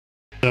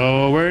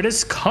go where it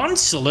is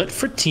consulate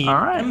for Team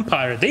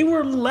Empire. They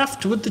were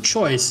left with the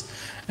choice,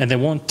 and they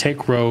won't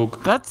take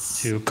Rogue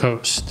to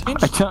Coast.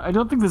 I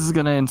don't think this is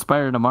going to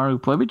inspire an Amaru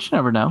play, but you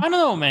never know. I don't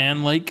know,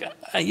 man. Like,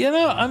 you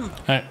know,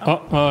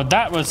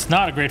 that was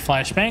not a great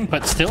flashbang,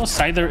 but still,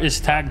 Scyther is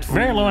tagged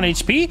very low on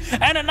HP.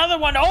 And another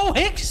one. Oh,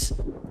 Hicks.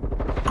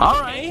 All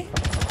right.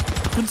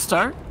 Good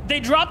start. They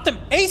dropped them.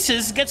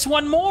 Aces gets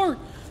one more.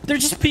 They're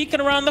just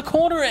peeking around the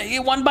corner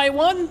one by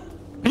one.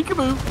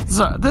 Peekaboo.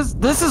 So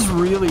this is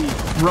really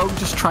Rogue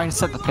just trying to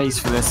set the pace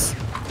for this.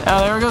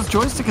 There goes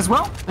Joystick as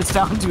well. It's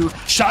down to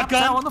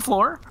Shotgun on the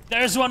floor.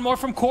 There's one more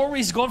from Corey.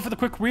 He's going for the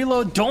quick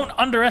reload. Don't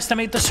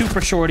underestimate the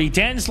super shorty.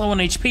 Dan's low on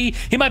HP.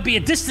 He might be a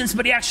distance,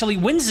 but he actually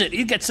wins it.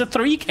 He gets a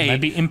 3K.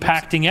 Might be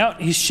impacting out.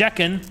 He's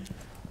checking.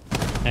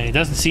 And he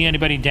doesn't see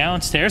anybody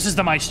downstairs. Is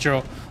the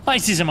Maestro. I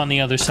sees him on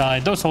the other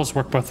side. Those holes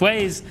work both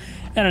ways.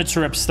 And it's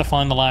Rips to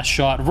find the last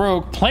shot.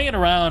 Rogue playing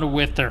around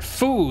with their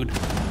food.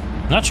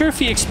 Not sure if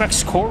he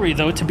expects Corey,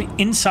 though, to be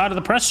inside of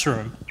the press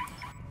room.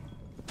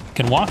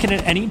 Can walk in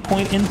at any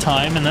point in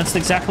time, and that's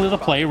exactly the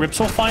play. Rips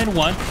will find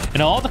one.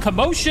 And all the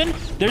commotion,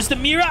 there's the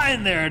Mira,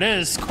 and there it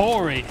is.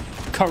 Corey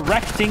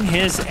correcting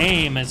his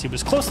aim as he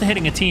was close to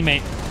hitting a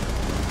teammate.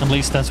 At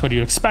least that's what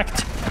you'd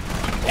expect.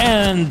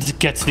 And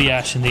gets the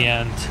Ash in the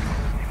end.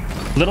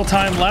 Little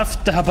time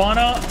left. The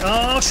Habana.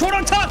 Oh, short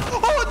on top.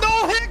 Oh,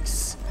 no,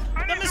 Hicks.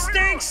 The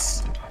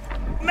mistakes.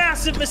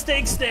 Massive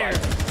mistakes there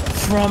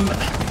from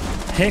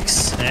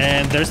Hicks.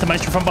 And there's the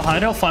Maestro from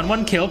behind. He'll find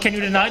one kill. Can you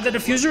deny the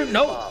diffuser?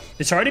 No.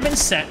 It's already been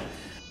set.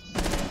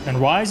 And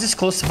Rise is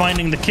close to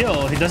finding the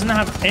kill. He doesn't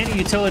have any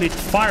utility to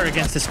fire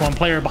against this one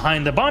player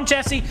behind the bomb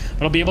chassis, but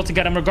he'll be able to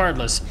get him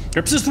regardless.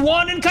 Rips is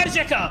one, and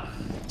SiegeGG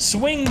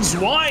swings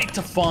wide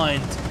to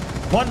find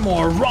one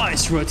more.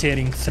 Rise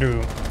rotating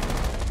through.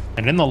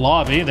 And in the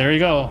lobby, there you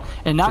go.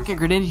 And not get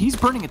grenaded. He's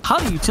burning a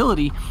ton of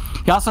utility.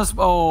 He also has,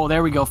 oh,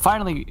 there we go.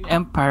 Finally,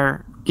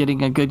 Empire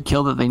getting a good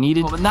kill that they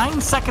needed. But 9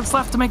 seconds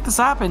left to make this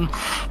happen.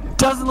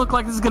 Doesn't look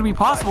like this is going to be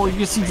possible. You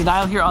can see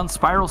Denial here on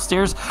Spiral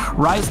Stairs.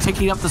 Rise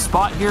taking up the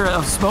spot here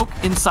of Smoke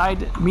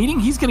inside meeting.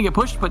 He's going to get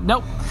pushed, but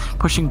nope.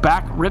 Pushing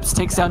back. Rips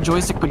takes down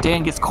Joystick, but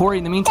Dan gets Corey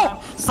in the meantime.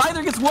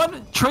 Scyther gets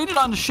one. Traded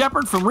on to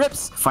Shepard from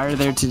Rips. Fire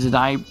there to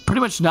deny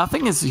pretty much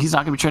nothing. He's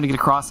not going to be trying to get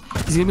across.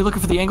 He's going to be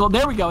looking for the angle.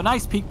 There we go.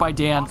 Nice peek by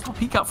Dan.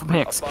 Peek out from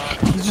Hicks.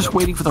 He's just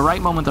waiting for the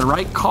right moment, the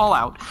right call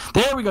out.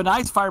 There we go.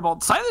 Nice fireball.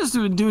 Scyther's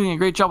doing a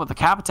great job with the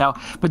Capitao,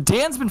 but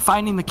Dan's been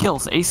finding the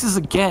kills. Aces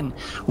again,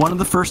 one of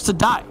the first to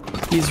die.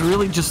 He's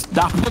really just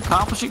not been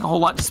accomplishing a whole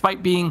lot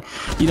despite being,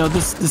 you know,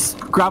 this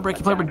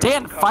groundbreaking player. But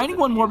Dan finding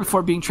one more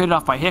before being traded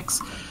off by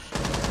Hicks.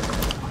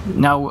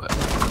 Now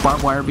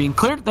barbed wire being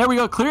cleared. There we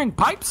go, clearing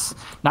pipes.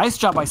 Nice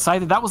job by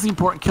Scyther. That was the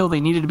important kill they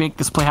needed to make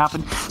this play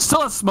happen.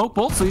 Still has smoke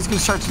bolt, so he's going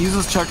to start to use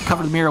this to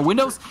cover the mirror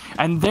windows.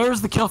 And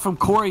there's the kill from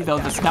Corey, though.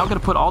 That's now going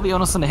to put all the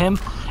onus into him,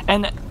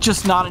 and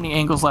just not any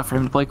angles left for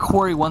him to play.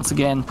 Corey once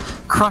again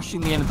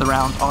crushing the end of the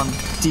round on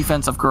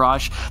defense of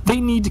Garage. They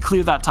need to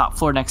clear that top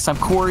floor next time.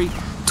 Corey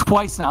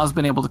twice now has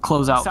been able to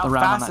close out the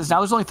round. Now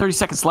there's only 30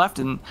 seconds left,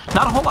 and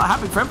not a whole lot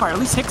happening for Empire. At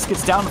least Hicks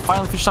gets down and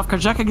finally finished off.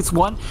 SiegeGG gets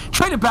one.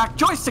 Traded back.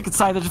 Joystick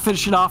inside there to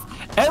finish it off.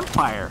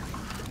 Empire,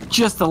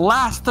 just the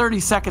last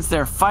 30 seconds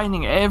there,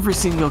 finding every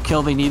single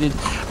kill they needed.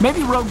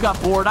 Maybe Rogue got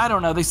bored. I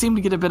don't know. They seem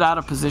to get a bit out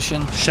of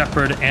position.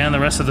 Shepard and the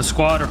rest of the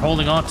squad are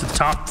holding on to the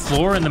top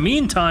floor. In the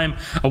meantime,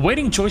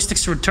 awaiting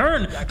Joystick's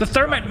return. The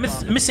Thermite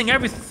missing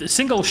every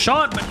single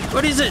shot, but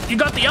what is it? You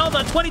got the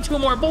Elda. 22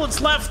 more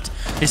bullets left.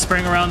 They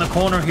spring around the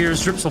corner here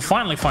as Rips will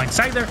finally find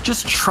Scyther.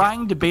 Just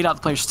trying to bait out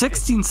the player.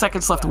 16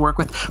 seconds left to work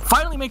with.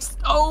 Finally makes,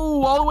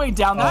 oh, all the way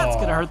down. That's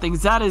going to hurt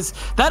things. That is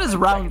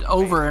round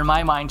over in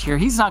my mind here.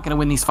 He's not going to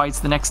win these fights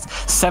the next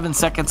 7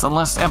 seconds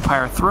unless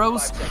Empire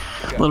throws.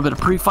 A little bit of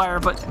pre-fire,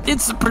 but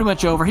it's pretty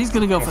much over. He's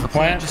going to go for the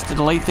plant just to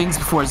delay things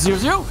before it's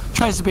 0-0.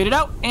 Tries to bait it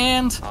out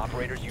and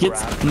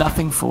gets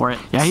nothing for it.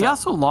 Yeah, he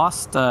also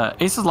lost,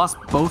 Aces lost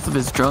both of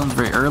his drones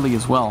very early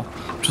as well,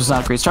 which was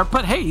not a great start.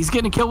 But hey, he's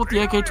getting a kill with the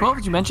AK-12,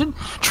 as you mentioned.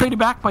 Traded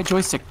back by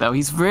Joystick, though.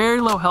 He's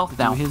very low health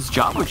now. His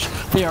job, which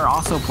they are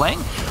also playing.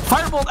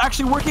 Firebolt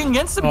actually working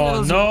against him.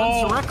 Oh,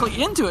 no.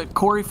 Directly into it.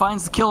 Corey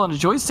finds the kill on a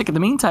Joystick in the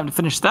meantime to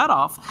finish that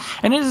off.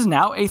 And it is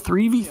now a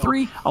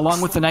 3v3, along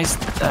with the nice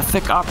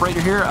thick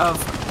operator here of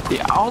the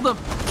Alda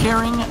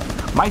carrying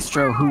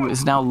Maestro, who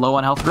is now low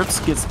on health. Rips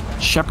gets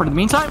Shepard in the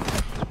meantime.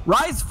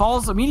 Rise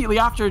falls immediately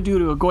after due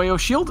to a Goyo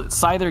shield.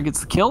 Scyther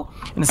gets the kill.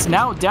 And it's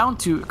now down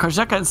to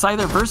SiegeGG and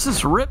Scyther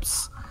versus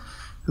Rips,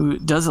 who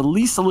does at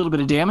least a little bit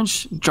of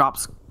damage.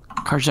 Drops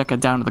SiegeGG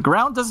down to the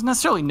ground. Doesn't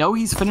necessarily know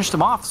he's finished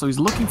him off, so he's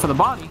looking for the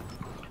body. In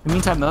the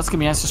meantime, that's going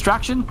to be a nice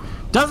distraction.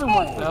 Doesn't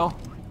work, though.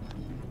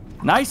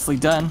 Nicely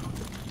done.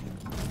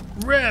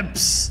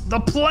 Rips, the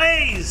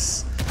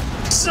plays,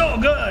 so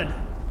good.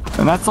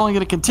 And that's only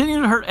going to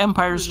continue to hurt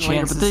Empire's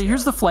chance. But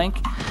here's the flank.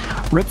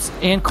 Rips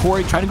and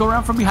Corey trying to go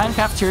around from behind the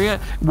cafeteria.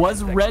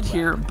 Was read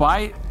here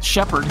by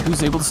Shepard,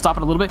 who's able to stop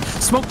it a little bit.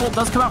 Smoke bolt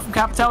does come out from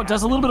Capitao.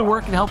 Does a little bit of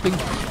work in helping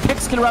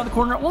Hicks get around the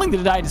corner. Only going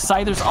to die to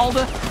Scyther's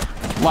Alda.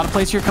 A lot of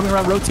players here coming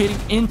around, rotating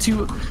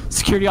into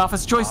security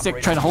office.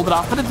 Joystick trying to hold it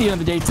off, but at the end of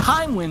the day,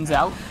 time wins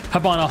out.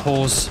 Habana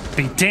holes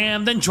be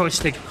damned, then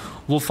Joystick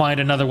will find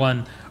another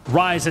one.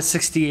 Rise at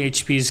 60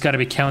 HP. He's got to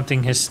be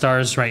counting his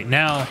stars right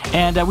now.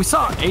 And we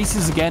saw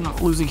Aces again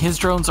losing his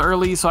drones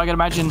early, so I can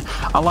imagine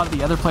a lot of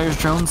the other players'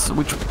 drones,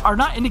 which are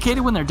not indicated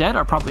when they're dead,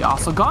 are probably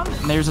also gone.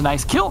 And there's a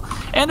nice kill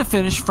and a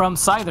finish from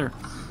Scyther.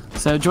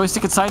 So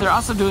Joystick and Scyther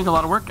also doing a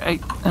lot of work.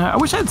 I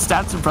wish I had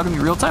stats in front of me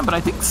real time, but I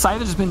think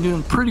Scyther's been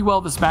doing pretty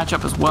well this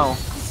matchup as well.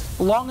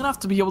 Long enough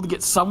to be able to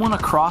get someone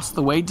across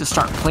the way to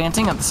start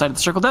planting at the side of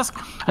the circle desk.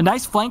 A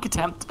nice flank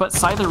attempt, but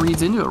Scyther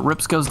reads into it.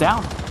 Rips goes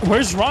down.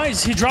 Where's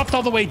Rise? He dropped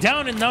all the way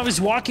down and now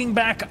he's walking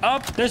back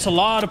up. There's a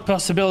lot of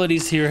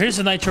possibilities here. Here's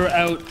a Nitro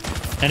out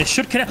and it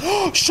should connect.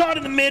 Oh, shot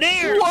in the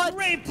midair. What?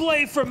 Great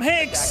play from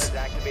Hicks.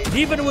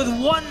 Even with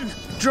one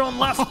drone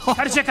left,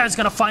 SiegeGG is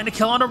going to find a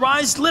kill on a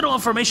Rise. Little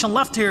information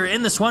left here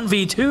in this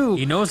 1v2.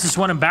 He knows this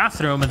one in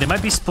bathroom and they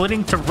might be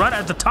splitting to run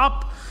at the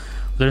top.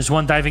 There's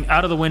one diving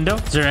out of the window.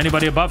 Is there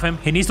anybody above him?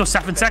 He needs those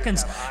 7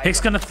 seconds. Hicks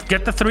gonna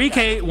get the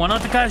 3K. One on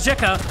to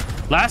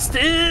SiegeGG. Last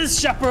is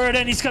Shepard,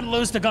 and he's gonna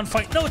lose the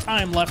gunfight. No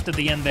time left at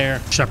the end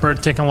there.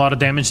 Shepard taking a lot of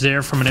damage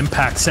there from an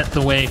impact sent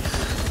the way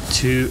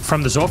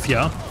from the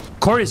Zofia.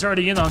 Corey's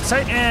already in on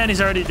site, and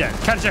he's already dead.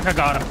 SiegeGG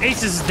got him.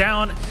 Ace is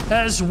down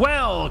as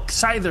well.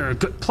 Scyther,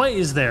 good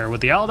plays there with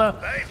the Alda.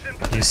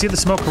 You see the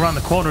smoke around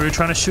the corner. You're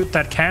trying to shoot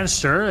that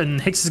canister, and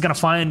Hicks is going to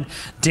find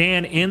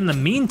Dan in the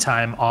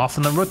meantime off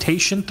in the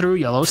rotation through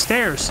yellow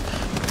stairs.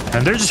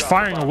 And they're just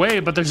firing away,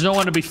 but there's no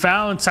one to be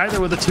found. Scyther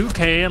with a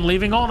 2K and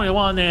leaving only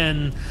one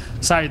in.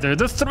 Scyther,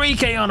 the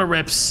 3K on a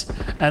rips.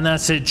 And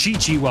that's it.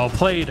 GG, well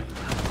played.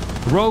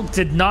 Rogue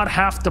did not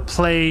have to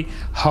play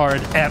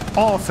hard at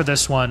all for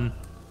this one.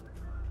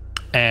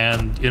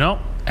 And, you know,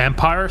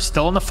 Empire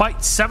still in the fight.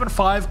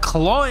 7-5,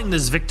 clawing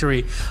this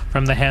victory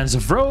from the hands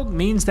of Rogue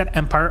means that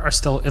Empire are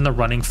still in the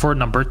running for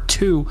number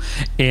 2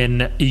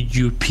 in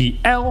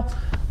UPL.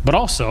 But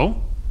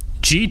also,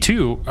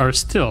 G2 are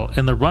still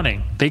in the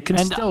running. They can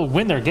still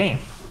win their game.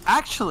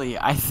 Actually,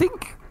 I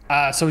think...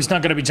 so he's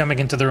not going to be jumping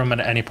into the room at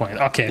any point.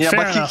 Okay, yeah, fair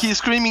but enough. He's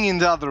screaming in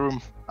the other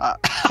room.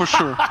 For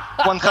sure.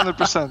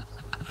 100%.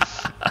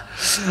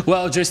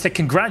 Well, Joystick,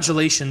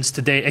 congratulations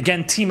today.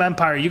 Again, Team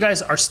Empire, you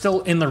guys are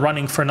still in the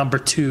running for number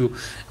 2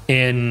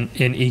 in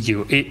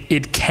EU.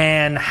 It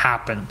can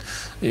happen.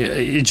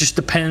 It just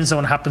depends on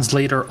what happens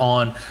later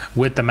on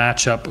with the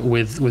matchup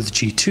with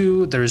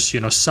G2. There's, you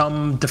know,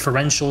 some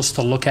differentials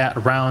to look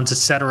at, rounds,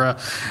 etc.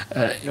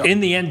 In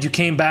the end, you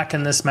came back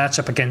in this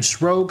matchup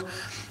against Rogue.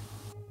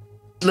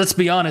 Let's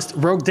be honest,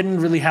 Rogue didn't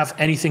really have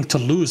anything to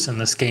lose in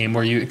this game.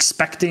 Were you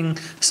expecting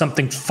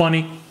something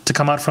funny to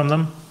come out from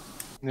them?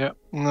 Yeah,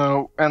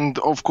 no, and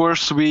of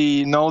course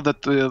we know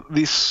that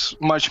this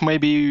match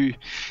maybe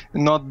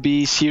not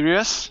be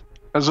serious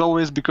as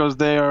always because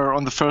they are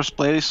on the first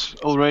place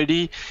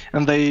already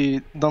and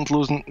they not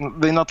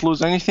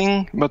lose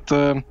anything, but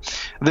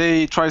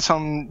they try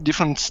some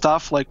different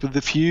stuff like with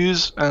the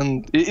fuse,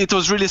 and it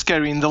was really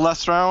scary in the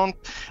last round.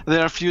 They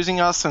are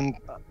fusing us, and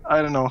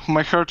I don't know,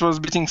 my heart was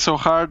beating so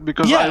hard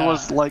because I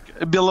was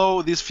like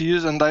below this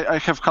fuse and I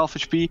have half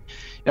HP.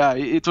 Yeah,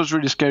 it was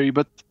really scary,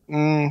 but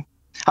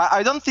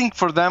I don't think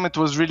for them it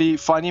was really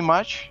funny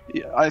match.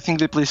 I think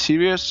they play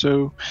serious,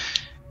 so...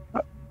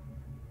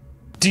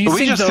 Do you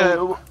think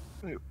though...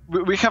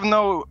 we have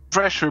no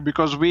pressure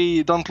because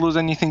we don't lose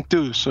anything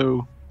too,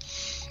 so...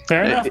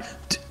 Fair enough.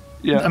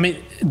 Yeah. I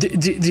mean,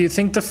 do you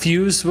think the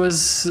fuse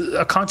was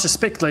a conscious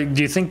pick? Like,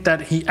 do you think that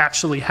he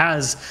actually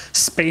has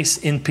space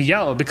in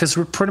PL? Because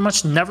we pretty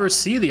much never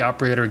see the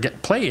operator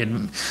get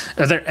played.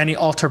 Are there any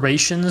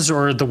alterations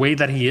or the way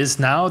that he is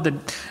now that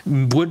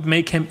would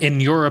make him,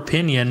 in your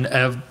opinion,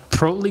 a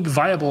Pro League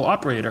viable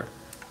operator?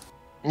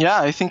 Yeah,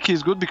 I think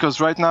he's good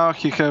because right now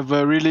he have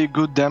a really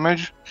good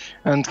damage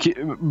and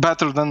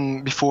better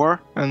than before.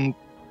 And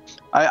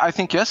I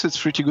think, yes,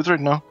 it's pretty good right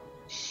now.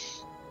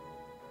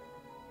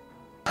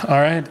 All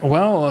right.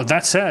 Well,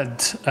 that said,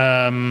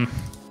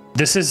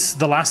 this is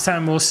the last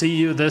time we'll see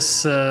you this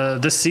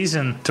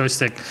season,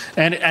 Joystick,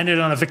 and it ended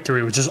on a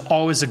victory, which is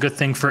always a good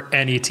thing for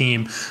any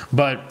team.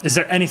 But is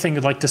there anything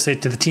you'd like to say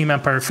to the Team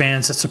Empire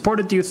fans that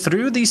supported you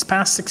through these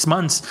past 6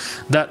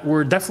 months that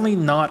were definitely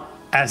not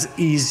as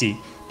easy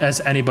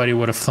as anybody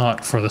would have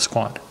thought for the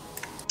squad?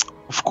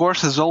 Of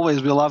course, as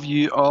always, we love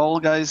you all,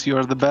 guys. You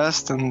are the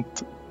best, and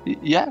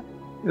yeah,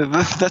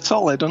 that's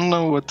all. I don't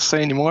know what to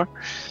say anymore.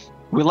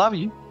 We love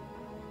you.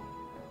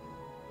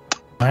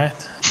 Right.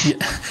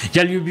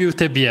 Я люблю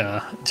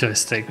тебя,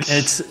 Joystick.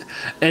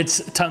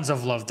 It's tons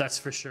of love, that's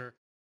for sure.